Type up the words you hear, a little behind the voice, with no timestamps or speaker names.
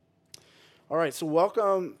All right, so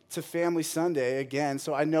welcome to Family Sunday again.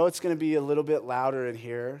 So I know it's going to be a little bit louder in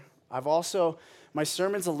here. My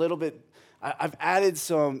sermon's a little bit, I've added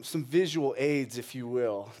some visual aids, if you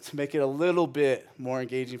will, to make it a little bit more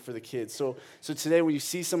engaging for the kids. So today when you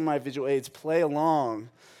see some of my visual aids, play along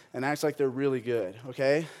and act like they're really good,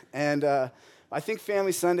 okay? And I think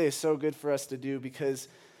Family Sunday is so good for us to do because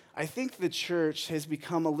I think the church has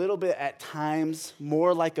become a little bit at times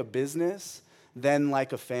more like a business than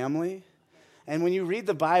like a family. And when you read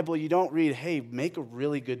the Bible, you don't read, hey, make a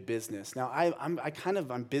really good business. Now,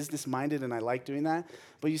 I'm business-minded and I like doing that.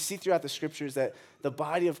 But you see throughout the scriptures that the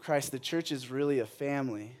body of Christ, the church, is really a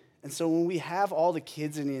family. And so when we have all the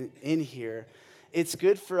kids in here, it's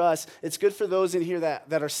good for us. It's good for those in here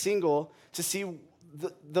that are single to see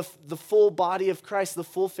the full body of Christ, the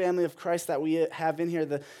full family of Christ that we have in here,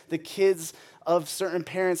 the kids of certain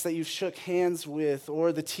parents that you've shook hands with,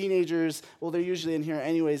 or the teenagers, well, they're usually in here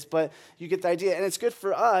anyways, but you get the idea. And it's good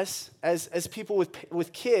for us as people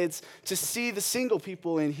with kids to see the single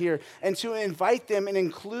people in here and to invite them and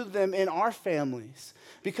include them in our families.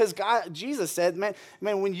 Because Jesus said, man,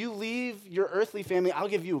 when you leave your earthly family, I'll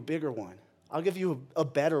give you a bigger one. I'll give you a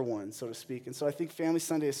better one, so to speak. And so I think Family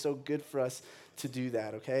Sunday is so good for us to do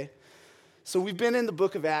that, okay? So we've been in the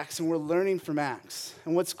book of Acts, and we're learning from Acts.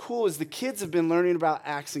 And what's cool is the kids have been learning about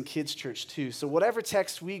Acts in kids' church, too. So whatever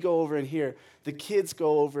text we go over in here, the kids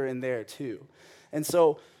go over in there, too. And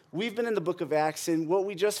so we've been in the book of Acts, and what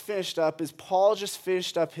we just finished up is Paul just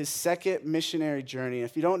finished up his second missionary journey.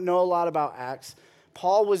 If you don't know a lot about Acts,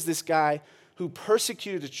 Paul was this guy who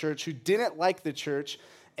persecuted the church, who didn't like the church,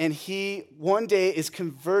 and he one day is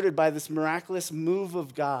converted by this miraculous move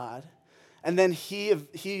of God. And then he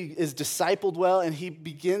is discipled well, and he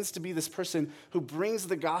begins to be this person who brings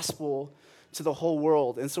the gospel to the whole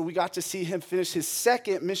world. And so we got to see him finish his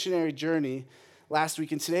second missionary journey last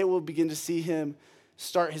week, and today we'll begin to see him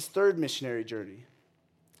start his third missionary journey.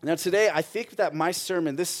 Now today, I think that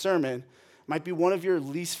this sermon, might be one of your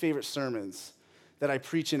least favorite sermons that I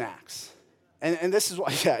preach in Acts. And this is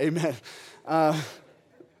why, yeah, amen.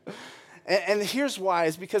 And here's why,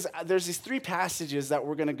 is because there's these three passages that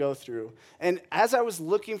we're going to go through. And as I was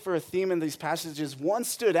looking for a theme in these passages, one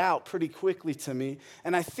stood out pretty quickly to me.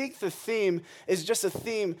 And I think the theme is just a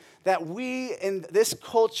theme that we in this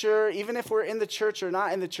culture, even if we're in the church or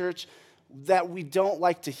not in the church, that we don't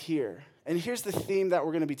like to hear. And here's the theme that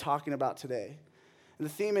we're going to be talking about today. And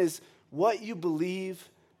the theme is, what you believe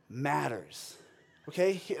matters.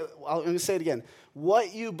 Okay? I'm going to say it again.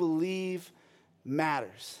 What you believe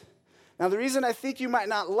matters. Now, the reason I think you might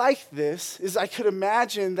not like this is I could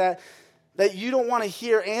imagine that you don't want to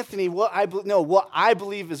hear, Anthony, what I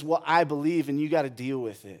believe is what I believe, and you got to deal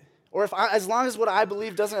with it. Or as long as what I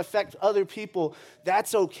believe doesn't affect other people,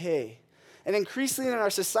 that's okay. And increasingly in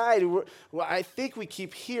our society, I think we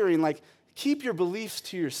keep hearing, like, keep your beliefs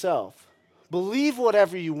to yourself. Believe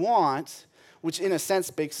whatever you want, which in a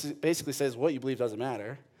sense basically says what you believe doesn't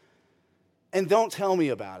matter, and don't tell me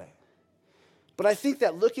about it. But I think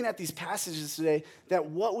that looking at these passages today, that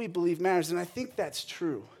what we believe matters, and I think that's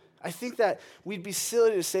true. I think that we'd be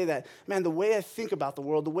silly to say that, man, the way I think about the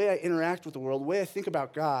world, the way I interact with the world, the way I think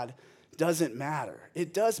about God doesn't matter.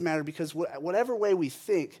 It does matter because whatever way we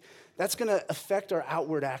think, that's going to affect our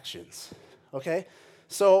outward actions, okay?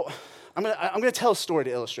 So I'm gonna tell a story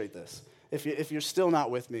to illustrate this, if you're still not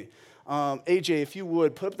with me. AJ, if you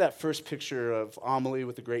would, put up that first picture of Amelie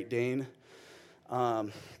with the Great Dane.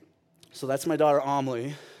 So that's my daughter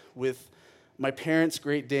Amelie with my parents'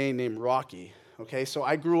 Great Dane named Rocky. Okay, so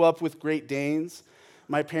I grew up with Great Danes.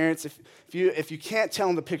 My parents, if you can't tell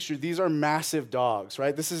in the picture, these are massive dogs,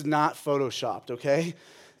 right? This is not photoshopped, okay?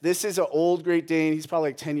 This is an old Great Dane. He's probably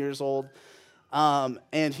like 10 years old.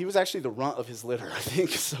 And he was actually the runt of his litter, I think.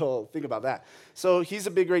 So think about that. So he's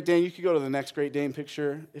a big Great Dane. You could go to the next Great Dane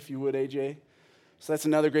picture, if you would, AJ. So that's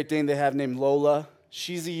another Great Dane they have named Lola.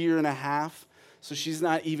 She's a year and a half. So she's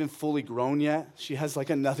not even fully grown yet. She has like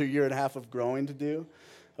another year and a half of growing to do.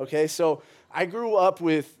 Okay, so I grew up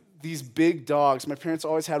with these big dogs. My parents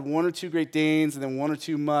always had one or two Great Danes and then one or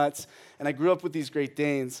two mutts. And I grew up with these Great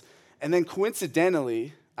Danes. And then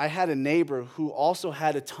coincidentally, I had a neighbor who also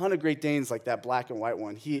had a ton of Great Danes like that black and white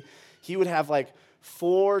one. He would have like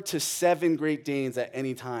 4 to 7 Great Danes at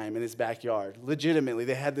any time in his backyard. Legitimately,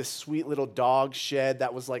 they had this sweet little dog shed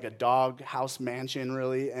that was like a dog house mansion,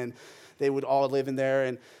 really. And they would all live in there.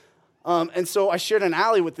 And And so I shared an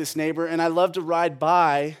alley with this neighbor, and I loved to ride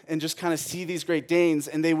by and just kind of see these Great Danes,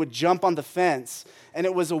 and they would jump on the fence. And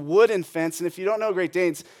it was a wooden fence, and if you don't know Great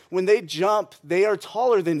Danes, when they jump, they are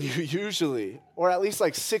taller than you usually, or at least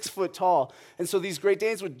like 6 foot tall. And so these Great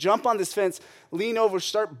Danes would jump on this fence, lean over,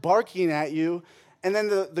 start barking at you, and then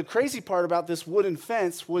the crazy part about this wooden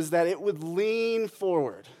fence was that it would lean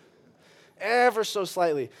forward ever so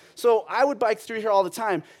slightly. So I would bike through here all the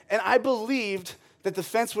time, and I believed that the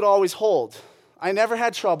fence would always hold. I never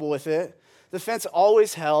had trouble with it. The fence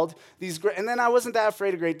always held. And then I wasn't that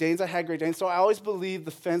afraid of Great Danes. I had Great Danes, so I always believed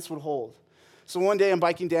the fence would hold. So one day I'm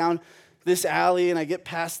biking down this alley, and I get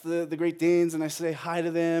past the Great Danes, and I say hi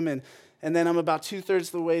to them, and then I'm about 2/3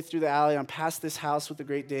 of the way through the alley. I'm past this house with the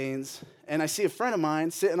Great Danes, and I see a friend of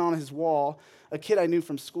mine sitting on his wall, a kid I knew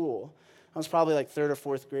from school. I was probably like 3rd or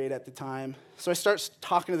 4th grade at the time. So I start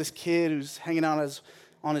talking to this kid who's hanging out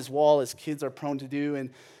on his wall, as kids are prone to do,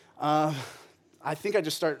 and I think I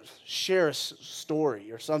just share a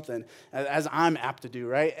story or something, as I'm apt to do,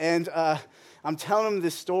 right? And I'm telling him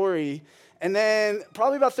this story, and then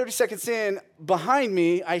probably about 30 seconds in, behind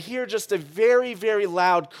me, I hear just a very, very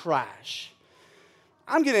loud crash.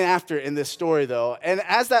 I'm getting after it in this story, though, and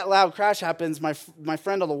as that loud crash happens, my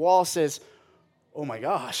friend on the wall says, "Oh my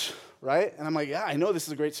gosh," right? And I'm like, "Yeah, I know this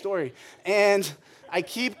is a great story." And I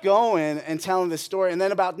keep going and telling this story, and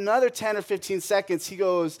then about another 10 or 15 seconds, he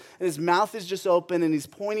goes, and his mouth is just open, and he's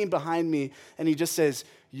pointing behind me, and he just says,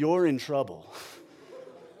 "You're in trouble."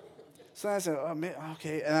 So I said, "Oh, man,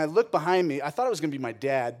 okay." And I look behind me. I thought it was going to be my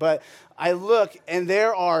dad, but I look, and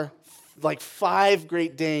there are like 5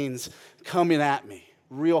 Great Danes coming at me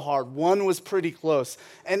real hard. One was pretty close.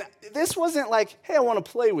 And this wasn't like, "Hey, I want to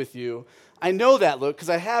play with you." I know that look because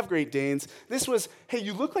I have Great Danes. This was, "Hey,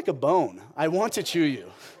 you look like a bone. I want to chew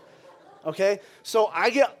you." Okay? So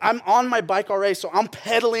I'm on my bike already, so I'm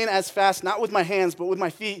pedaling as fast, not with my hands, but with my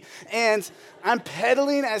feet. And I'm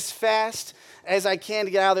pedaling as fast as I can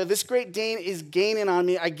to get out of there. This Great Dane is gaining on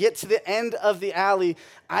me. I get to the end of the alley.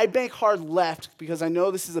 I bank hard left because I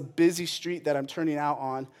know this is a busy street that I'm turning out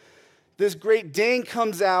on. This Great Dane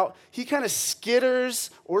comes out. He kind of skitters,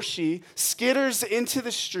 or she, skitters into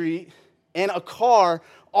the street, and a car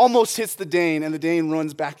almost hits the Dane, and the Dane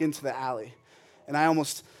runs back into the alley. And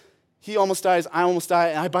he almost dies, I almost die,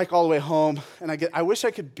 and I bike all the way home, and I wish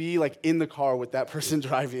I could be like in the car with that person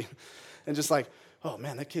driving, and just like, "Oh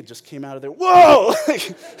man, that kid just came out of there. Whoa!"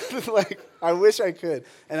 Like, I wish I could.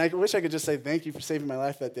 And I wish I could just say thank you for saving my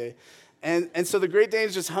life that day. And so the Great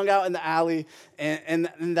Danes just hung out in the alley, and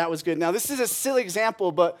that was good. Now, this is a silly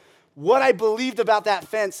example, but what I believed about that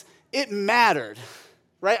fence, it mattered,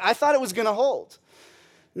 right? I thought it was going to hold.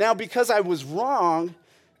 Now, because I was wrong,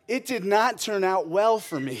 it did not turn out well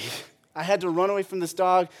for me. I had to run away from this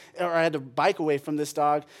dog, or I had to bike away from this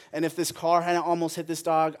dog, and if this car hadn't almost hit this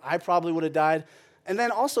dog, I probably would have died. And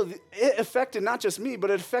then also, it affected not just me,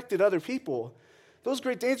 but it affected other people. Those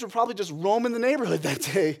Great Danes were probably just roaming the neighborhood that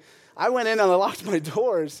day. I went in and I locked my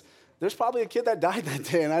doors. There's probably a kid that died that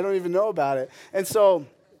day, and I don't even know about it. And so,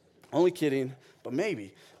 only kidding, but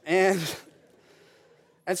maybe. And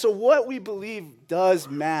so what we believe does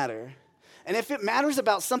matter. And if it matters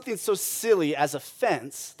about something so silly as a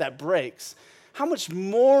fence that breaks, how much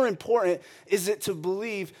more important is it to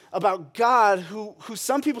believe about God who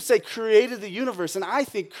some people say created the universe, and I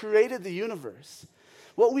think created the universe?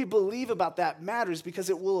 What we believe about that matters because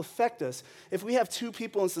it will affect us. If we have 2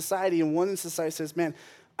 people in society and one in society says, "Man,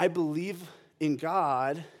 I believe in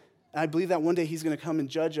God, and I believe that one day he's going to come and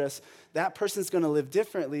judge us," that person's going to live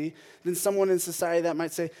differently than someone in society that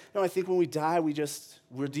might say, "No, I think when we die,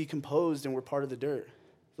 we're decomposed and we're part of the dirt."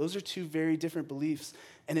 Those are 2 very different beliefs,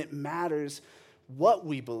 and it matters what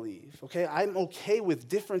we believe, okay? I'm okay with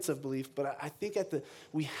difference of belief, but I think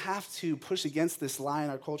we have to push against this lie in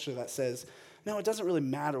our culture that says, no, it doesn't really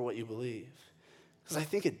matter what you believe. Because I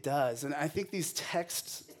think it does. And I think these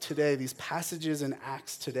texts today, these passages in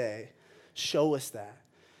Acts today, show us that.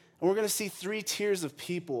 And we're going to see 3 tiers of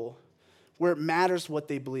people where it matters what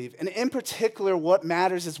they believe. And in particular, what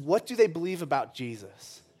matters is what do they believe about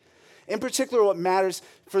Jesus? In particular, what matters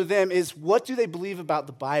for them is what do they believe about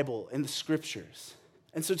the Bible and the Scriptures?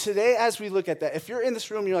 And so today, as we look at that, if you're in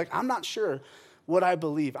this room and you're like, "I'm not sure what I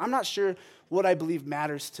believe. I'm not sure what I believe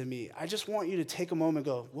matters to me," I just want you to take a moment and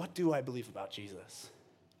go, what do I believe about Jesus?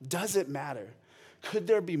 Does it matter? Could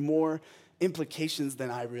there be more implications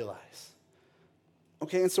than I realize?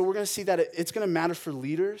 Okay, and so we're going to see that it's going to matter for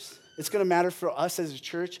leaders. It's going to matter for us as a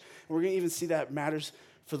church. And we're going to even see that it matters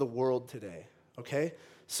for the world today. Okay?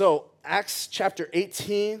 So Acts chapter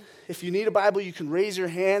 18. If you need a Bible, you can raise your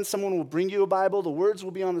hand. Someone will bring you a Bible. The words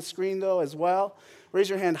will be on the screen, though, as well. raise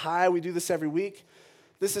your hand high. We do this every week.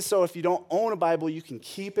 This is so if you don't own a Bible, you can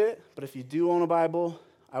keep it. But if you do own a Bible,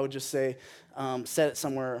 I would just say set it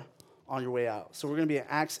somewhere on your way out. So we're going to be at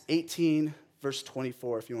Acts 18, verse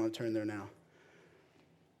 24, if you want to turn there now.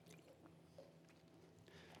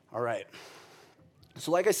 All right.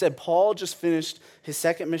 So like I said, Paul just finished his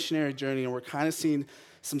second missionary journey, and we're kind of seeing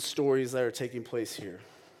some stories that are taking place here.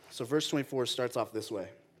 So verse 24 starts off this way.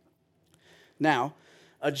 Now,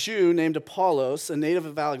 a Jew named Apollos, a native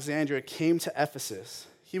of Alexandria, came to Ephesus.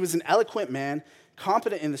 He was an eloquent man,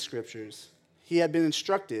 competent in the scriptures. He had been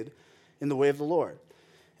instructed in the way of the Lord.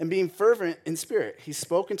 And being fervent in spirit, he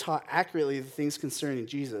spoke and taught accurately the things concerning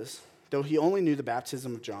Jesus, though he only knew the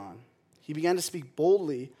baptism of John. He began to speak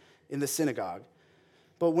boldly in the synagogue.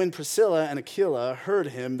 But when Priscilla and Aquila heard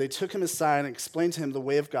him, they took him aside and explained to him the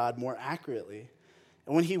way of God more accurately.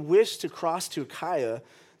 And when he wished to cross to Achaia,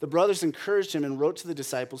 the brothers encouraged him and wrote to the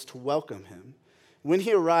disciples to welcome him. When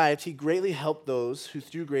he arrived, he greatly helped those who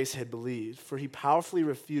through grace had believed, for he powerfully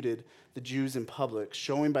refuted the Jews in public,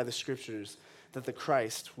 showing by the scriptures that the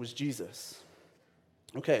Christ was Jesus.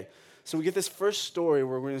 Okay, so we get this first story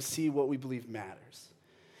where we're going to see what we believe matters.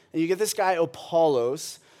 And you get this guy,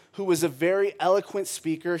 Apollos, who was a very eloquent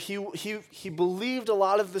speaker. He believed a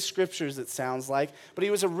lot of the scriptures, it sounds like, but he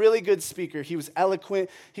was a really good speaker. He was eloquent.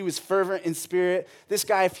 He was fervent in spirit. This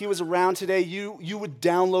guy, if he was around today, you would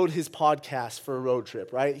download his podcast for a road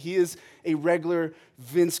trip, right? He is a regular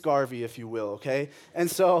Vince Garvey, if you will, okay?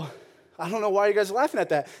 And so, I don't know why you guys are laughing at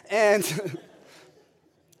that. And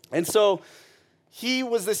so, he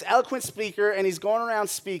was this eloquent speaker, and he's going around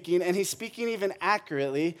speaking, and he's speaking even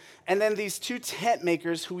accurately. And then these two tent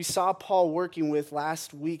makers who we saw Paul working with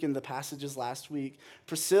last week in the passages last week,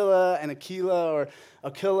 Priscilla and Aquila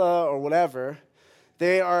or whatever,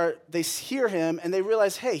 they hear him, and they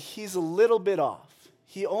realize, hey, he's a little bit off.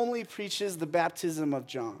 He only preaches the baptism of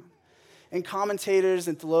John. And commentators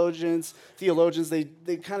and theologians,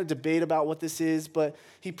 they kind of debate about what this is, but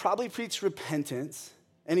he probably preached repentance.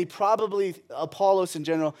 And he probably, Apollos in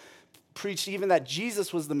general, preached even that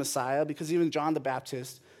Jesus was the Messiah, because even John the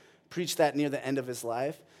Baptist preached that near the end of his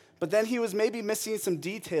life. But then he was maybe missing some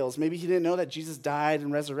details. Maybe he didn't know that Jesus died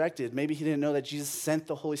and resurrected. Maybe he didn't know that Jesus sent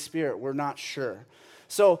the Holy Spirit. We're not sure.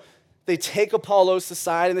 So they take Apollos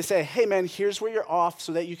aside and they say, hey, man, here's where you're off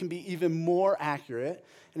so that you can be even more accurate.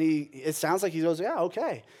 And it sounds like he goes, yeah,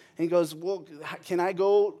 okay. And he goes, well, can I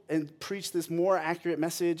go and preach this more accurate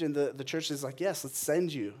message? And the church is like, yes, let's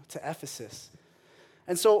send you to Ephesus.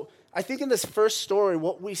 And so I think in this first story,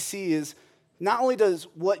 what we see is not only does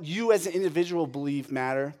what you as an individual believe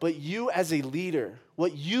matter, but you as a leader,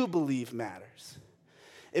 what you believe matters.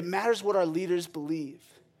 It matters what our leaders believe.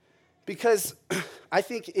 Because I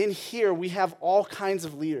think in here we have all kinds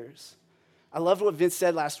of leaders. I loved what Vince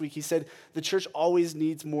said last week. He said, the church always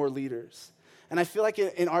needs more leaders. And I feel like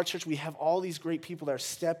in our church, we have all these great people that are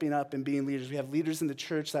stepping up and being leaders. We have leaders in the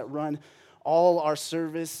church that run all our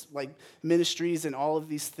service, like ministries and all of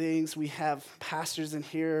these things. We have pastors in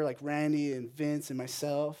here like Randy and Vince and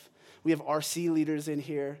myself. We have RC leaders in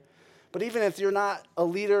here. But even if you're not a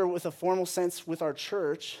leader with a formal sense with our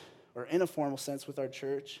church, or in a formal sense with our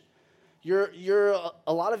church,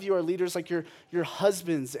 a lot of you are leaders like your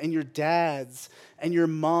husbands and your dads and your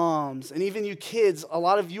moms and even you kids. A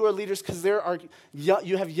lot of you are leaders because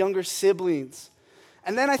you have younger siblings.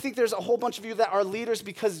 And then I think there's a whole bunch of you that are leaders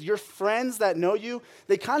because your friends that know you,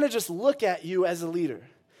 they kind of just look at you as a leader.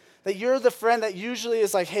 That you're the friend that usually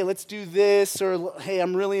is like, hey, let's do this, or hey,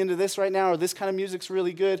 I'm really into this right now, or this kind of music's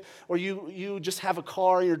really good, or you just have a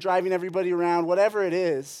car and you're driving everybody around, whatever it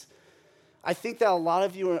is. I think that a lot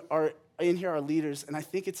of you are in here are leaders, and I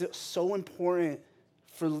think it's so important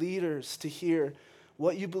for leaders to hear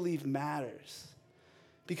what you believe matters,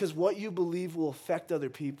 because what you believe will affect other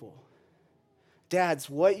people. Dads,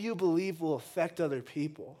 what you believe will affect other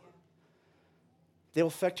people. They'll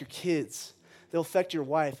affect your kids. They'll affect your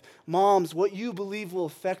wife. Moms, what you believe will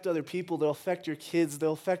affect other people. They'll affect your kids.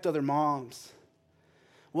 They'll affect other moms.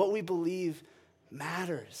 What we believe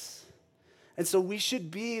matters. And so we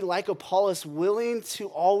should be, like Apollos, willing to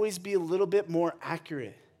always be a little bit more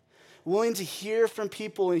accurate, willing to hear from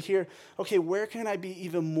people and hear, okay, where can I be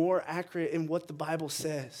even more accurate in what the Bible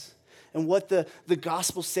says and what the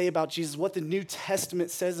Gospels say about Jesus, what the New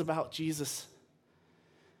Testament says about Jesus.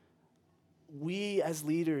 We as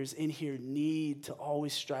leaders in here need to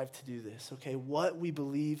always strive to do this, okay? What we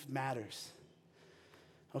believe matters.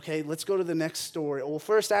 Okay, let's go to the next story. Well,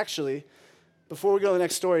 first, actually, before we go to the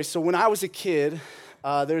next story, so when I was a kid,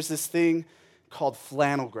 there's this thing called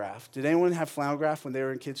flannel graph. Did anyone have flannel graph when they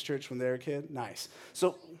were in kids' church when they were a kid? Nice.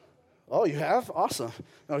 So, Oh, you have? Awesome.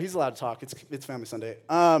 No, he's allowed to talk. It's Family Sunday.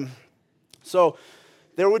 So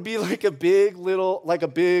there would be like a big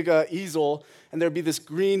easel, and there'd be this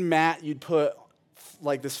green mat you'd put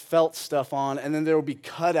like this felt stuff on, and then there would be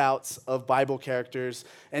cutouts of Bible characters,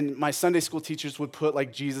 and my Sunday school teachers would put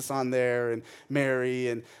like Jesus on there and Mary,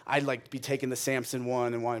 and I'd like be taking the Samson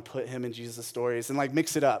one and want to put him in Jesus' stories and like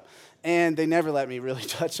mix it up, and they never let me really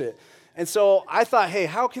touch it. And so I thought, hey,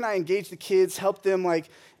 how can I engage the kids, help them like,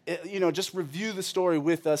 just review the story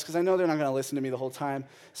with us, because I know they're not going to listen to me the whole time.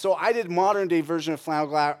 So I did modern day version of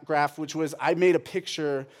flannel graph, which was I made a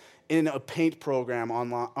picture in a paint program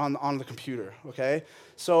on the computer, okay?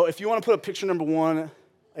 So if you want to put up picture number 1,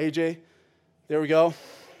 AJ, there we go.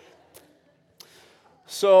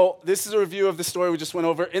 So this is a review of the story we just went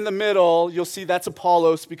over. In the middle, you'll see that's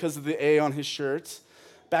Apollos because of the A on his shirt.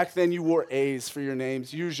 Back then, you wore A's for your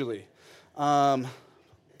names, usually.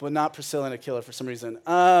 But not Priscilla and Aquila for some reason.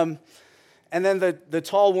 And then the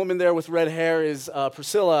tall woman there with red hair is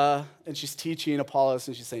Priscilla, and she's teaching Apollos,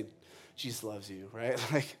 and she's saying, Jesus loves you, right?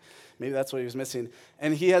 Like, maybe that's what he was missing.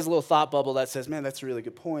 And he has a little thought bubble that says, man, that's a really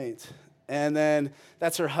good point. And then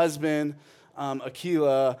that's her husband,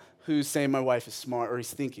 Aquila, who's saying my wife is smart, or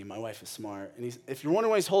he's thinking my wife is smart. And if you're wondering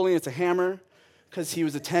why he's holding, it's a hammer, because he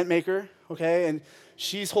was a tent maker, okay? And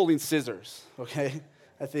she's holding scissors, okay?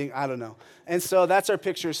 I don't know. And so that's our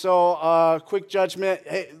picture. So quick judgment.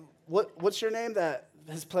 Hey, what's your name that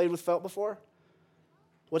has played with felt before?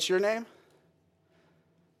 What's your name?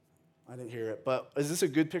 I didn't hear it. But is this a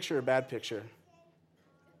good picture or a bad picture?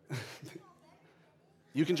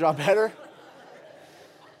 You can draw better?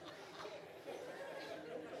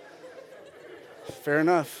 Fair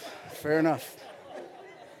enough.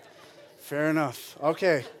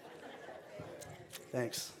 Okay.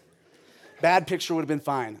 Thanks. Bad picture would have been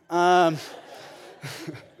fine. All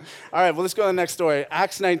right, well, let's go to the next story.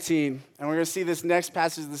 Acts 19. And we're going to see this next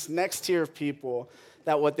passage, this next tier of people,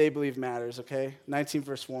 that what they believe matters, okay? 19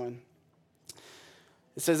 verse 1.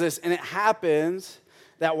 It says this, and it happened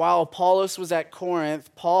that while Apollos was at Corinth,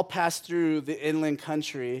 Paul passed through the inland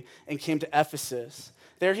country and came to Ephesus.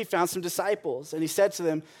 There he found some disciples, and he said to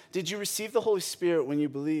them, did you receive the Holy Spirit when you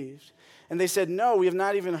believed? And they said, no, we have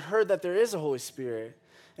not even heard that there is a Holy Spirit.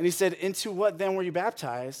 And he said, into what then were you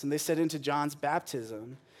baptized? And they said, into John's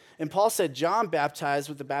baptism. And Paul said, John baptized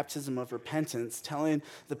with the baptism of repentance, telling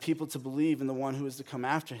the people to believe in the one who is to come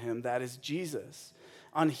after him, that is Jesus.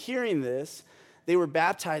 On hearing this, they were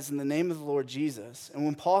baptized in the name of the Lord Jesus. And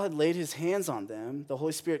when Paul had laid his hands on them, the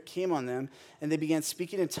Holy Spirit came on them, and they began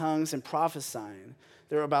speaking in tongues and prophesying.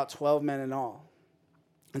 There were about 12 men in all.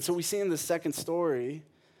 And so we see in the second story,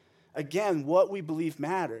 again, what we believe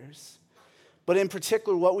matters. But in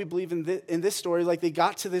particular, what we believe in this story, like they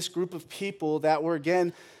got to this group of people that were,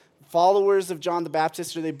 again, followers of John the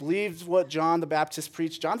Baptist, or they believed what John the Baptist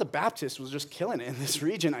preached. John the Baptist was just killing it in this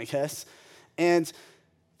region, I guess. And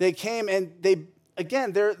they came and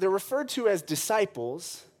they're referred to as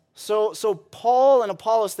disciples. So Paul and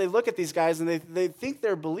Apollos, they look at these guys and they think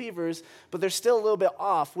they're believers, but they're still a little bit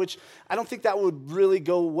off, which I don't think that would really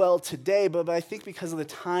go well today, but I think because of the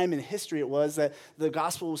time and history it was that the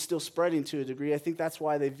gospel was still spreading to a degree, I think that's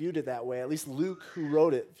why they viewed it that way. At least Luke, who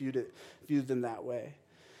wrote it, viewed them that way.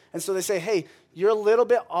 And so they say, hey, you're a little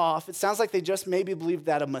bit off. It sounds like they just maybe believed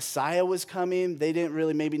that a Messiah was coming. They didn't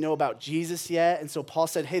really maybe know about Jesus yet. And so Paul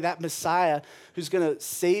said, hey, that Messiah who's going to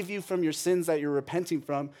save you from your sins that you're repenting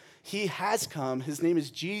from, he has come. His name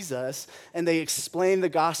is Jesus. And they explain the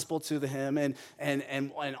gospel to him and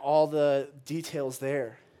all the details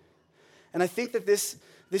there. And I think that this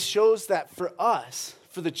shows that for us,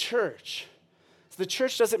 for the church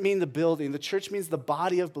doesn't mean the building. The church means the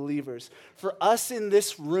body of believers. For us in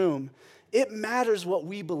this room, it matters what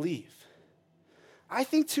we believe. I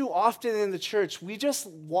think too often in the church, we just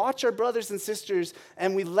watch our brothers and sisters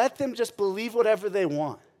and we let them just believe whatever they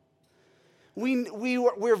want.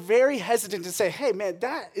 We're very hesitant to say, hey, man,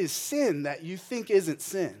 that is sin that you think isn't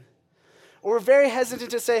sin. Or we're very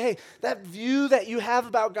hesitant to say, hey, that view that you have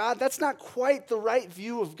about God, that's not quite the right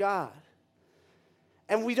view of God.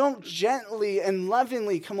 And we don't gently and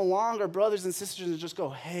lovingly come along our brothers and sisters and just go,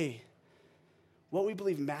 hey, what we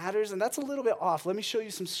believe matters, and that's a little bit off. Let me show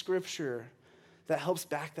you some scripture that helps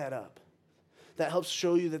back that up, that helps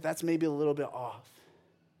show you that that's maybe a little bit off.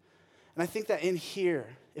 And I think that in here,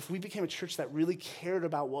 if we became a church that really cared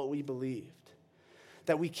about what we believed,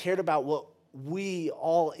 that we cared about what we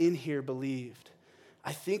all in here believed,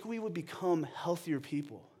 I think we would become healthier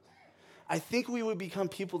people. I think we would become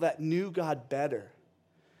people that knew God better.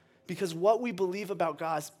 Because what we believe about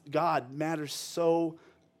God matters so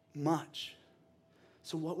much.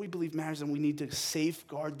 So what we believe matters, and we need to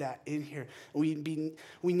safeguard that in here. We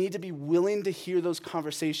need to be willing to hear those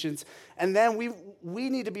conversations, and then we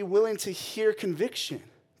need to be willing to hear conviction,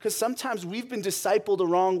 because sometimes we've been discipled the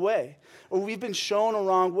wrong way, or we've been shown a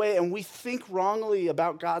wrong way, and we think wrongly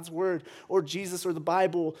about God's word or Jesus or the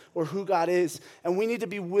Bible or who God is, and we need to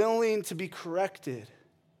be willing to be corrected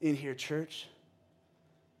in here, church.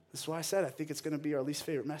 That's why I said I think it's going to be our least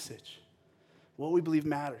favorite message. What we believe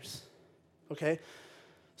matters, okay?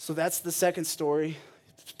 So that's the second story.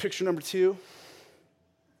 Picture number 2.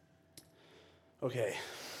 Okay,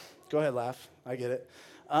 go ahead, laugh. I get it.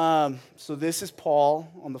 So this is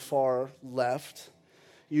Paul on the far left.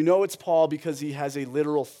 You know it's Paul because he has a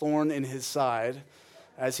literal thorn in his side,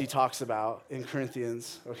 as he talks about in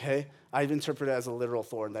Corinthians, okay? I've interpreted it as a literal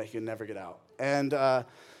thorn that he can never get out. And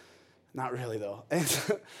not really, though.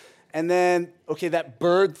 And then, okay, that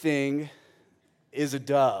bird thing is a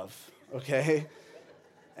dove, okay?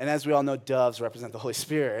 And as we all know, doves represent the Holy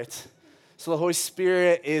Spirit. So the Holy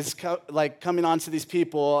Spirit is coming onto these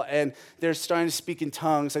people, and they're starting to speak in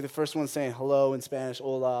tongues. Like the first one saying hello in Spanish,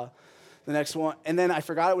 hola. The next one, and then I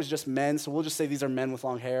forgot it was just men, so we'll just say these are men with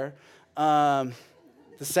long hair. The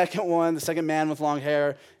second man with long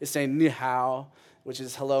hair is saying ni hao, which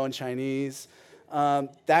is hello in Chinese.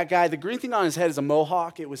 That guy, the green thing on his head is a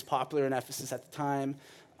mohawk. It was popular in Ephesus at the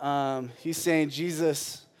time. He's saying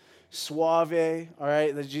Jesus suave, all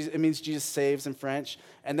right? It means Jesus saves in French.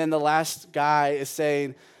 And then the last guy is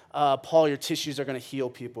saying, Paul, your tissues are going to heal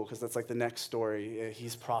people, because that's like the next story.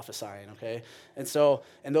 He's prophesying, okay? And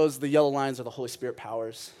the yellow lines are the Holy Spirit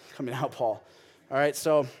powers coming out, Paul. All right,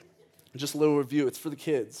 so just a little review. It's for the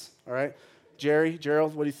kids, all right?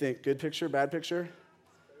 Gerald, what do you think? Good picture, bad picture?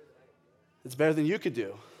 It's better than you could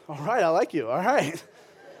do. All right, I like you. All right.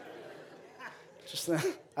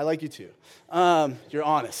 I like you too. You're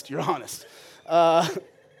honest. All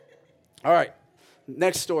right.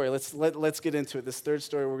 Next story. Let's get into it. This third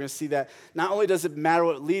story, we're going to see that not only does it matter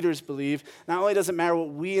what leaders believe, not only does it matter what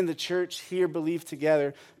we in the church here believe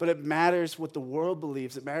together, but it matters what the world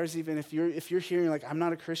believes. It matters even if you're hearing like, I'm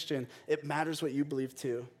not a Christian, it matters what you believe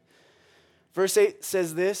too. Verse 8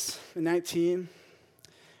 says this in 19.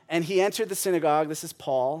 And he entered the synagogue, this is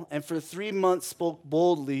Paul, and for 3 months spoke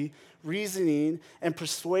boldly, reasoning and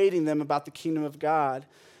persuading them about the kingdom of God.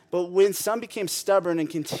 But when some became stubborn and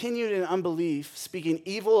continued in unbelief, speaking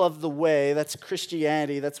evil of the way, that's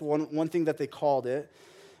Christianity, that's one thing that they called it,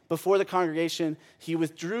 before the congregation, he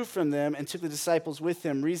withdrew from them and took the disciples with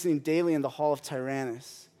him, reasoning daily in the hall of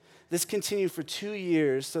Tyrannus. This continued for 2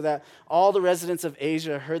 years, so that all the residents of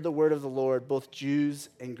Asia heard the word of the Lord, both Jews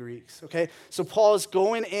and Greeks. Okay? So Paul is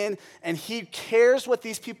going in, and he cares what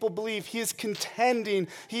these people believe. He is contending.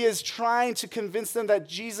 He is trying to convince them that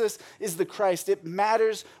Jesus is the Christ. It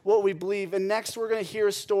matters what we believe. And next, we're going to hear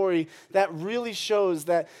a story that really shows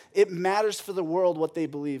that it matters for the world what they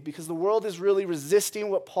believe, because the world is really resisting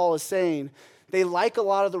what Paul is saying. They like a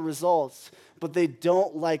lot of the results, but they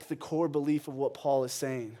don't like the core belief of what Paul is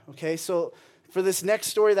saying, okay? So for this next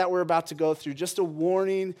story that we're about to go through, just a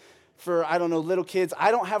warning for, little kids.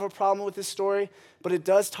 I don't have a problem with this story, but it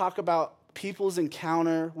does talk about people's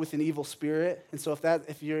encounter with an evil spirit. And so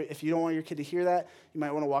if you don't want your kid to hear that, you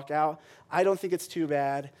might want to walk out. I don't think it's too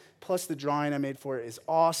bad. Plus the drawing I made for it is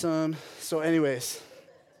awesome. So anyways,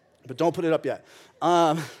 but don't put it up yet.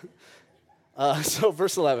 So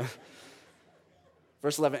verse 11.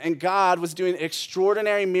 Verse 11, and God was doing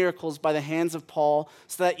extraordinary miracles by the hands of Paul,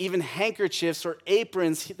 so that even handkerchiefs or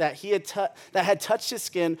aprons that had touched his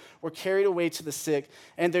skin were carried away to the sick,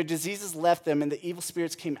 and their diseases left them, and the evil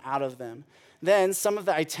spirits came out of them. Then some of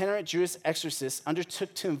the itinerant Jewish exorcists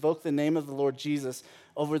undertook to invoke the name of the Lord Jesus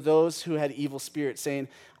over those who had evil spirits, saying,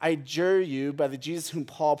 I adjure you by the Jesus whom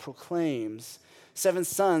Paul proclaims. 7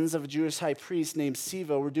 sons of a Jewish high priest named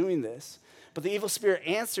Sceva were doing this. But the evil spirit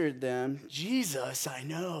answered them, Jesus I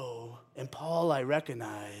know, and Paul I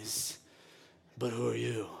recognize, but who are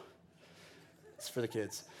you? It's for the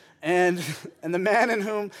kids. And the man in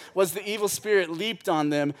whom was the evil spirit leaped on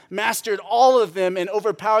them, mastered all of them, and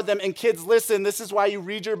overpowered them. And kids, listen, this is why you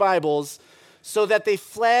read your Bibles, so that they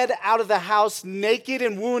fled out of the house naked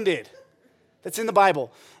and wounded. That's in the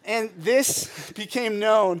Bible. And this became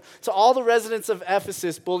known to all the residents of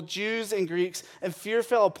Ephesus, both Jews and Greeks, and fear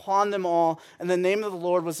fell upon them all, and the name of the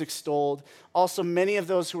Lord was extolled. Also, many of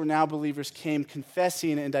those who were now believers came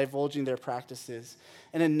confessing and divulging their practices.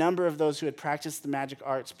 And a number of those who had practiced the magic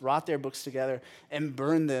arts brought their books together and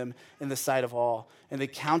burned them in the sight of all. And they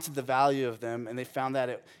counted the value of them, and they found that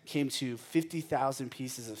it came to 50,000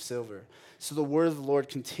 pieces of silver. So the word of the Lord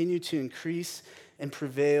continued to increase and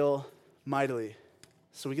prevail mightily.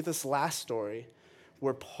 So we get this last story.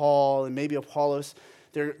 where Paul and maybe Apollos,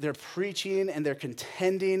 they're preaching and they're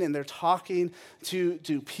contending and they're talking to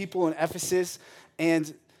people in Ephesus.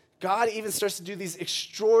 And God even starts to do these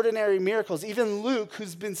extraordinary miracles. Even Luke,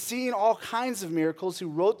 who's been seeing all kinds of miracles, who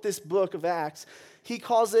wrote this book of Acts, he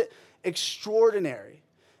calls it extraordinary.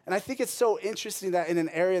 And I think it's so interesting that in an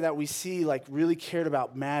area that we see like really cared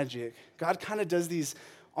about magic, God kind of does these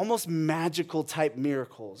almost magical type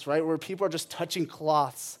miracles, right? Where people are just touching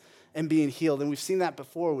cloths and being healed. And we've seen that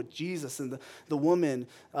before with Jesus and the woman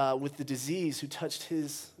with the disease who touched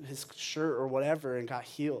his shirt or whatever and got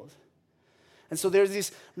healed. And so there's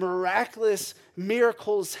these miraculous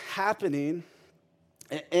miracles happening.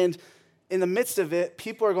 And in the midst of it,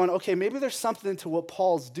 people are going, okay, maybe there's something to what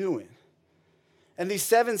Paul's doing. And these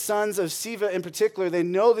 7 sons of Sceva in particular, they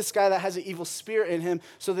know this guy that has an evil spirit in him.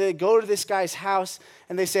 So they go to this guy's house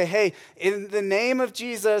and they say, hey, in the name of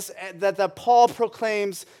Jesus that Paul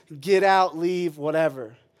proclaims, get out, leave,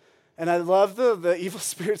 whatever. And I love the evil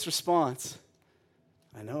spirit's response.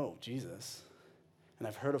 I know Jesus, and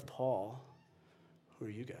I've heard of Paul. Who are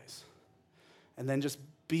you guys? And then just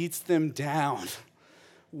beats them down.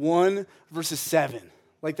 1 versus 7.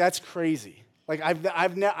 Like, that's crazy. Like,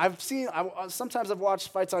 sometimes I've watched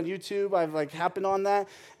fights on YouTube. I've like happened on that.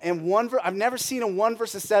 And I've never seen a 1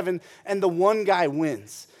 versus 7 and the one guy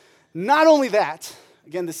wins. Not only that,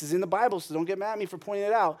 again, this is in the Bible, so don't get mad at me for pointing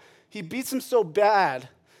it out. He beats them so bad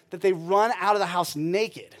that they run out of the house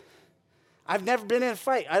naked. I've never been in a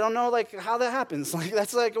fight. I don't know like how that happens. Like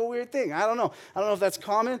that's like a weird thing. I don't know if that's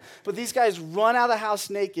common, but these guys run out of the house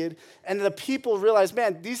naked, and the people realize,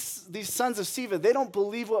 man, these sons of Sceva, they don't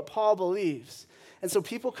believe what Paul believes. And so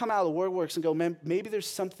people come out of the WordWorks and go, man, maybe there's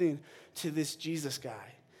something to this Jesus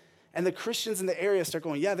guy. And the Christians in the area start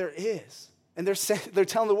going, yeah, there is. And they're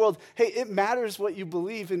telling the world, hey, it matters what you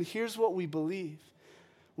believe, and here's what we believe.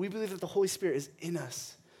 We believe that the Holy Spirit is in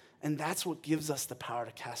us. And that's what gives us the power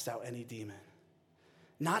to cast out any demon.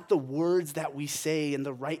 Not the words that we say in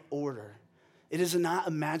the right order. It is not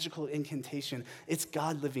a magical incantation. It's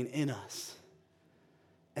God living in us.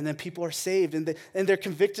 And then people are saved, and they're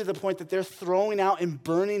convicted to the point that they're throwing out and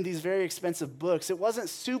burning these very expensive books. It wasn't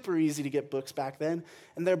super easy to get books back then,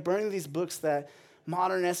 and they're burning these books that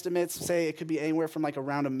modern estimates say it could be anywhere from like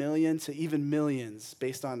around $1 million to even millions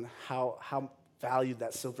based on how valued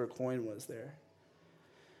that silver coin was there.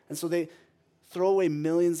 And so they throw away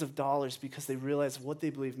millions of dollars because they realize what they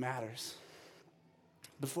believe matters.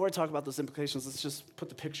 Before I talk about those implications, let's just put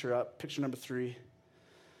the picture up, picture number 3.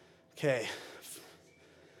 Okay,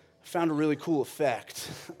 I found a really cool effect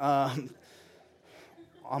on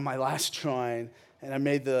my last drawing, and I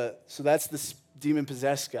made so that's this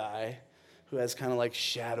demon-possessed guy who has kind of like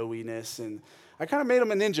shadowiness, and I kind of made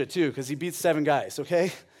him a ninja too because he beats 7 guys,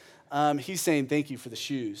 okay? He's saying thank you for the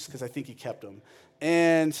shoes because I think he kept them.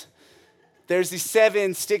 And there's these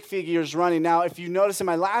 7 stick figures running. Now, if you notice in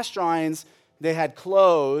my last drawings, they had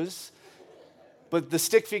clothes, but the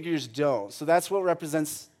stick figures don't. So that's what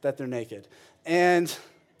represents that they're naked. And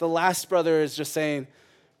the last brother is just saying,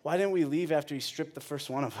 why didn't we leave after he stripped the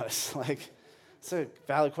first one of us? Like, it's a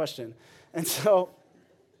valid question. And so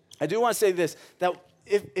I do want to say this, that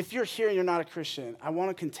if you're here and you're not a Christian, I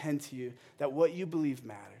want to contend to you that what you believe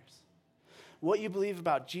matters. What you believe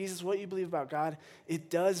about Jesus, what you believe about God,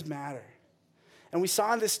 it does matter. And we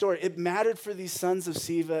saw in this story, it mattered for these sons of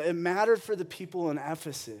Sceva. It mattered for the people in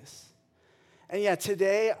Ephesus. And yeah,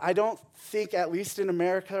 today, I don't think, at least in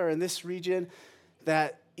America or in this region,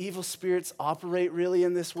 that evil spirits operate really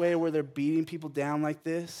in this way where they're beating people down like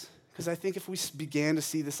this. Because I think if we began to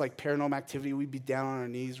see this like paranormal activity, we'd be down on our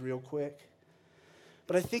knees real quick.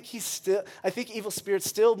 But I think evil spirits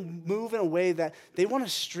still move in a way that they want to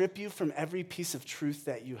strip you from every piece of truth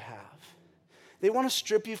that you have. They want to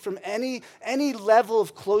strip you from any level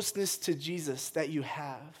of closeness to Jesus that you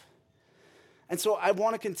have. And so I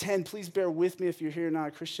want to contend, please bear with me if you're here and not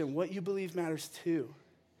a Christian, what you believe matters too.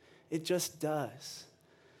 It just does.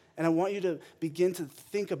 And I want you to begin to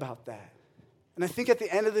think about that. And I think at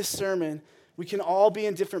the end of this sermon, we can all be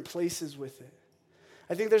in different places with it.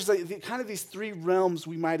 I think there's like kind of these 3 realms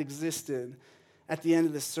we might exist in at the end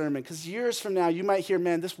of this sermon. Because years from now, you might hear,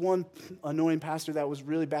 man, this one annoying pastor that was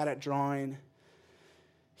really bad at drawing,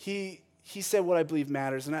 he said what I believe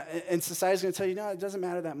matters. And society's going to tell you, no, it doesn't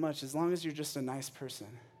matter that much as long as you're just a nice person.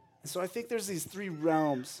 And so I think there's these 3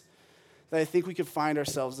 realms that I think we could find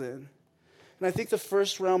ourselves in. And I think the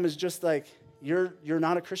first realm is just like, you're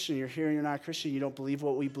not a Christian. You're here and you're not a Christian. You don't believe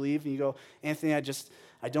what we believe. And you go, Anthony,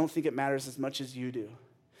 I don't think it matters as much as you do.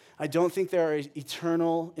 I don't think there are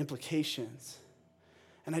eternal implications.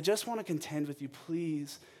 And I just want to contend with you,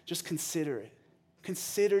 please, just consider it.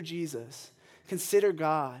 Consider Jesus. consider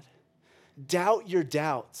God. Doubt your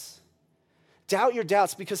doubts. Doubt your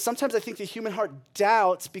doubts, because sometimes I think the human heart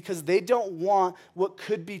doubts because they don't want what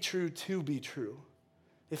could be true to be true,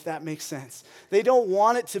 if that makes sense. They don't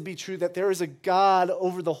want it to be true that there is a God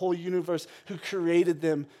over the whole universe who created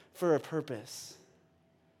them for a purpose,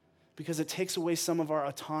 because it takes away some of our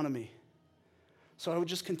autonomy. So I would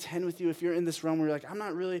just contend with you, if you're in this realm where you're like,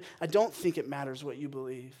 I don't think it matters what you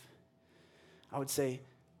believe. I would say,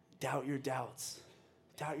 doubt your doubts.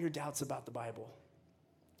 Doubt your doubts about the Bible.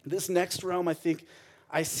 This next realm, I think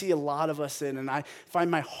I see a lot of us in, and I find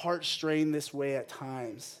my heart strained this way at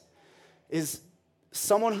times, is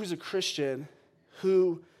someone who's a Christian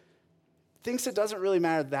who thinks it doesn't really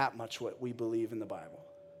matter that much what we believe in the Bible.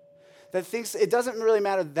 That thinks it doesn't really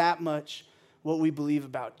matter that much what we believe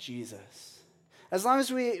about Jesus. As long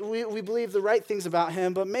as we believe the right things about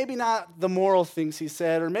him, but maybe not the moral things he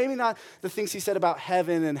said, or maybe not the things he said about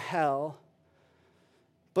heaven and hell,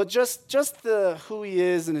 but just the who he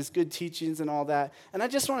is and his good teachings and all that. And I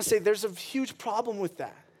just want to say there's a huge problem with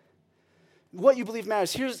that. What you believe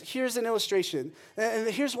matters. Here's an illustration. And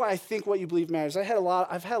here's why I think what you believe matters. I've had a lot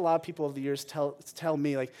of people over the years tell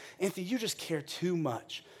me, like, Anthony, you just care too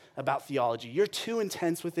much about theology. You're too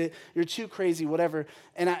intense with it. You're too crazy, whatever.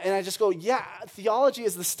 And I just go, yeah, theology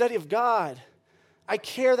is the study of God. I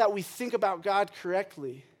care that we think about God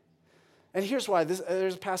correctly. And here's why.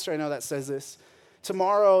 There's a pastor I know that says this.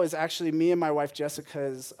 Tomorrow is actually me and my wife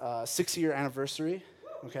Jessica's 6-year anniversary,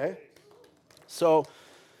 okay? So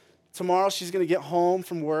tomorrow she's going to get home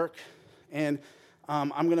from work, and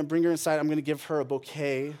I'm going to bring her inside. I'm going to give her a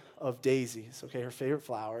bouquet of daisies, okay, her favorite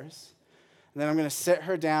flowers. And then I'm going to sit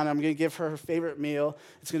her down. I'm going to give her favorite meal.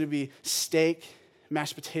 It's going to be steak,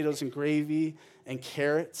 mashed potatoes and gravy, and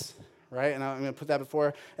carrots, right? And I'm going to put that before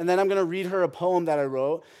her. And then I'm going to read her a poem that I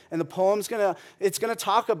wrote. And the poem's going to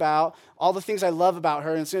talk about all the things I love about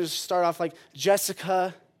her. And it's going to start off like,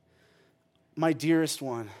 Jessica, my dearest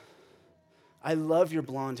one, I love your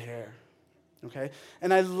blonde hair, okay?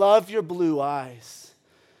 And I love your blue eyes.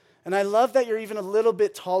 And I love that you're even a little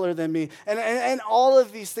bit taller than me. And all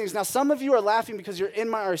of these things. Now, some of you are laughing because you're in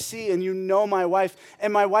my RC and you know my wife.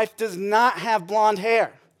 And my wife does not have blonde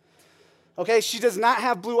hair. Okay, she does not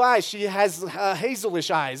have blue eyes. She has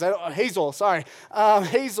hazelish eyes.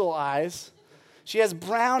 Hazel eyes. She has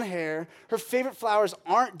brown hair. Her favorite flowers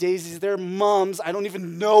aren't daisies. They're mums. I don't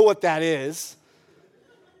even know what that is.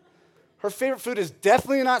 Her favorite food is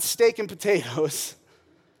definitely not steak and potatoes.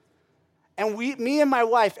 And me and my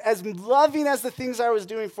wife, as loving as the things I was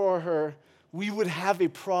doing for her, we would have a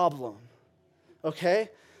problem, okay?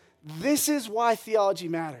 This is why theology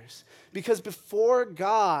matters. Because before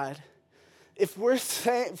God, if we're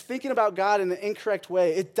thinking about God in an incorrect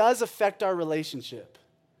way, it does affect our relationship.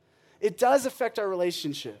 It does affect our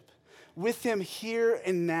relationship with him here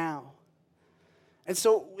and now. And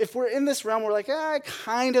so if we're in this realm, we're like, it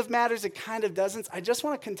kind of matters, it kind of doesn't. I just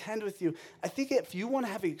want to contend with you. I think if you want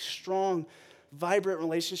to have a strong, vibrant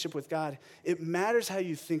relationship with God, it matters how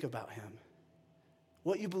you think about him.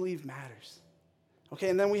 What you believe matters. Okay,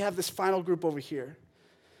 and then we have this final group over here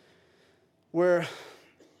where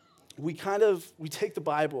we take the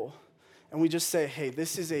Bible and we just say,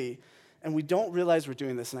 hey, and we don't realize we're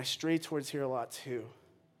doing this, and I stray towards here a lot too.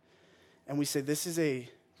 And we say, this is a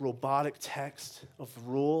robotic text of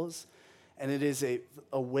rules, and it is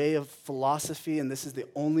a way of philosophy, and this is the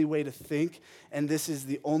only way to think, and this is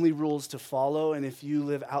the only rules to follow, and if you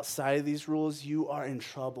live outside of these rules, you are in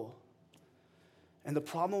trouble. And the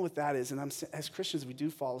problem with that is, and as Christians, we do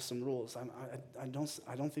follow some rules. I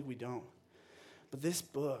don't think we don't. But this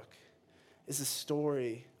book is a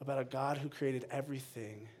story about a God who created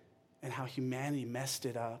everything and how humanity messed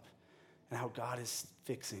it up and how God is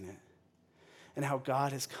fixing it. And how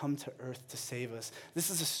God has come to earth to save us. This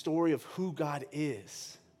is a story of who God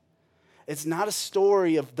is. It's not a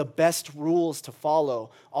story of the best rules to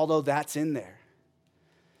follow, although that's in there.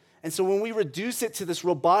 And so when we reduce it to this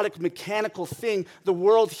robotic, mechanical thing, the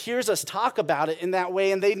world hears us talk about it in that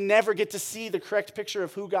way, and they never get to see the correct picture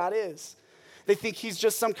of who God is. They think he's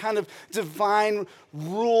just some kind of divine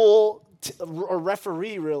rule or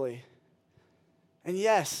referee, really. And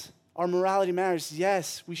yes, our morality matters.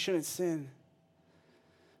 Yes, we shouldn't sin.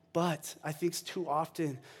 But I think too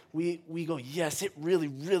often we go, yes, it really,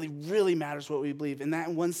 really, really matters what we believe. And that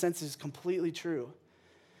in one sense is completely true.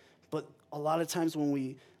 But a lot of times when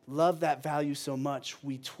we love that value so much,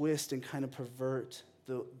 we twist and kind of pervert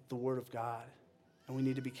the Word of God. And we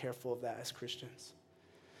need to be careful of that as Christians.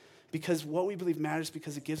 Because what we believe matters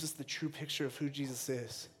because it gives us the true picture of who Jesus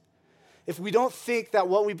is. If we don't think that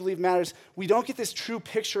what we believe matters, we don't get this true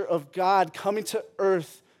picture of God coming to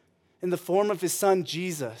earth in the form of his son,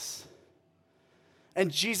 Jesus. And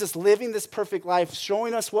Jesus living this perfect life,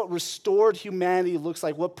 showing us what restored humanity looks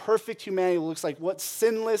like, what perfect humanity looks like, what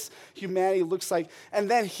sinless humanity looks like. And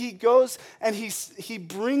then he goes and he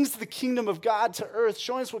brings the kingdom of God to earth,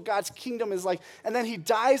 showing us what God's kingdom is like. And then he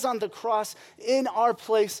dies on the cross in our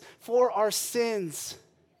place for our sins.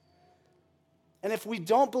 And if we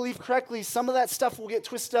don't believe correctly, some of that stuff will get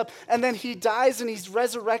twisted up. And then he dies and he's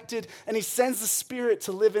resurrected and he sends the Spirit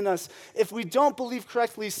to live in us. If we don't believe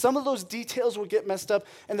correctly, some of those details will get messed up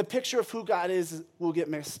and the picture of who God is will get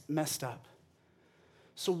messed up.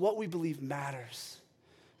 So what we believe matters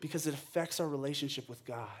because it affects our relationship with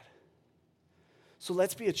God. So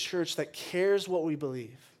let's be a church that cares what we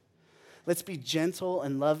believe. Let's be gentle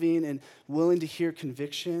and loving and willing to hear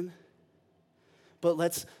conviction. But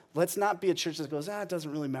let's not be a church that goes, it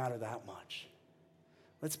doesn't really matter that much.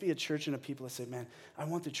 Let's be a church and a people that say, man, I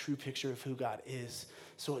want the true picture of who God is,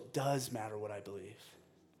 so it does matter what I believe.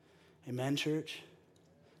 Amen, church?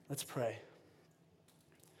 Let's pray.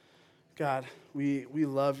 God, we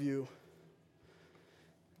love you.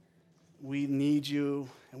 We need you,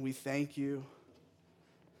 and we thank you.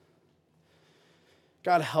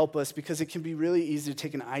 God, help us, because it can be really easy to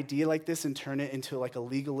take an idea like this and turn it into like a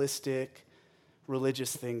legalistic,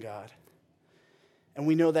 religious thing, God. And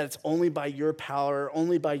we know that it's only by your power,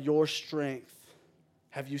 only by your strength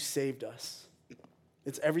have you saved us.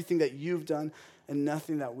 It's everything that you've done and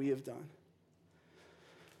nothing that we have done.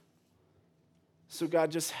 So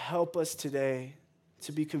God, just help us today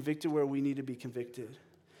to be convicted where we need to be convicted.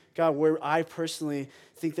 God, where I personally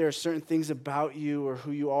think there are certain things about you or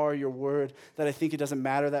who you are, your word, that I think it doesn't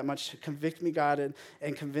matter that much, convict me, God,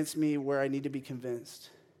 and convince me where I need to be convinced.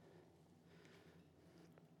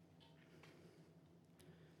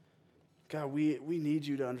 God, we need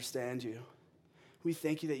you to understand you. We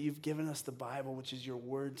thank you that you've given us the Bible, which is your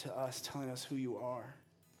word to us, telling us who you are.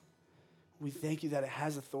 We thank you that it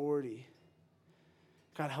has authority.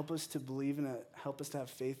 God, help us to believe in it. Help us to have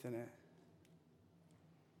faith in it.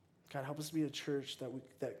 God, help us to be a church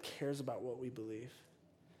that cares about what we believe.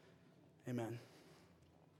 Amen.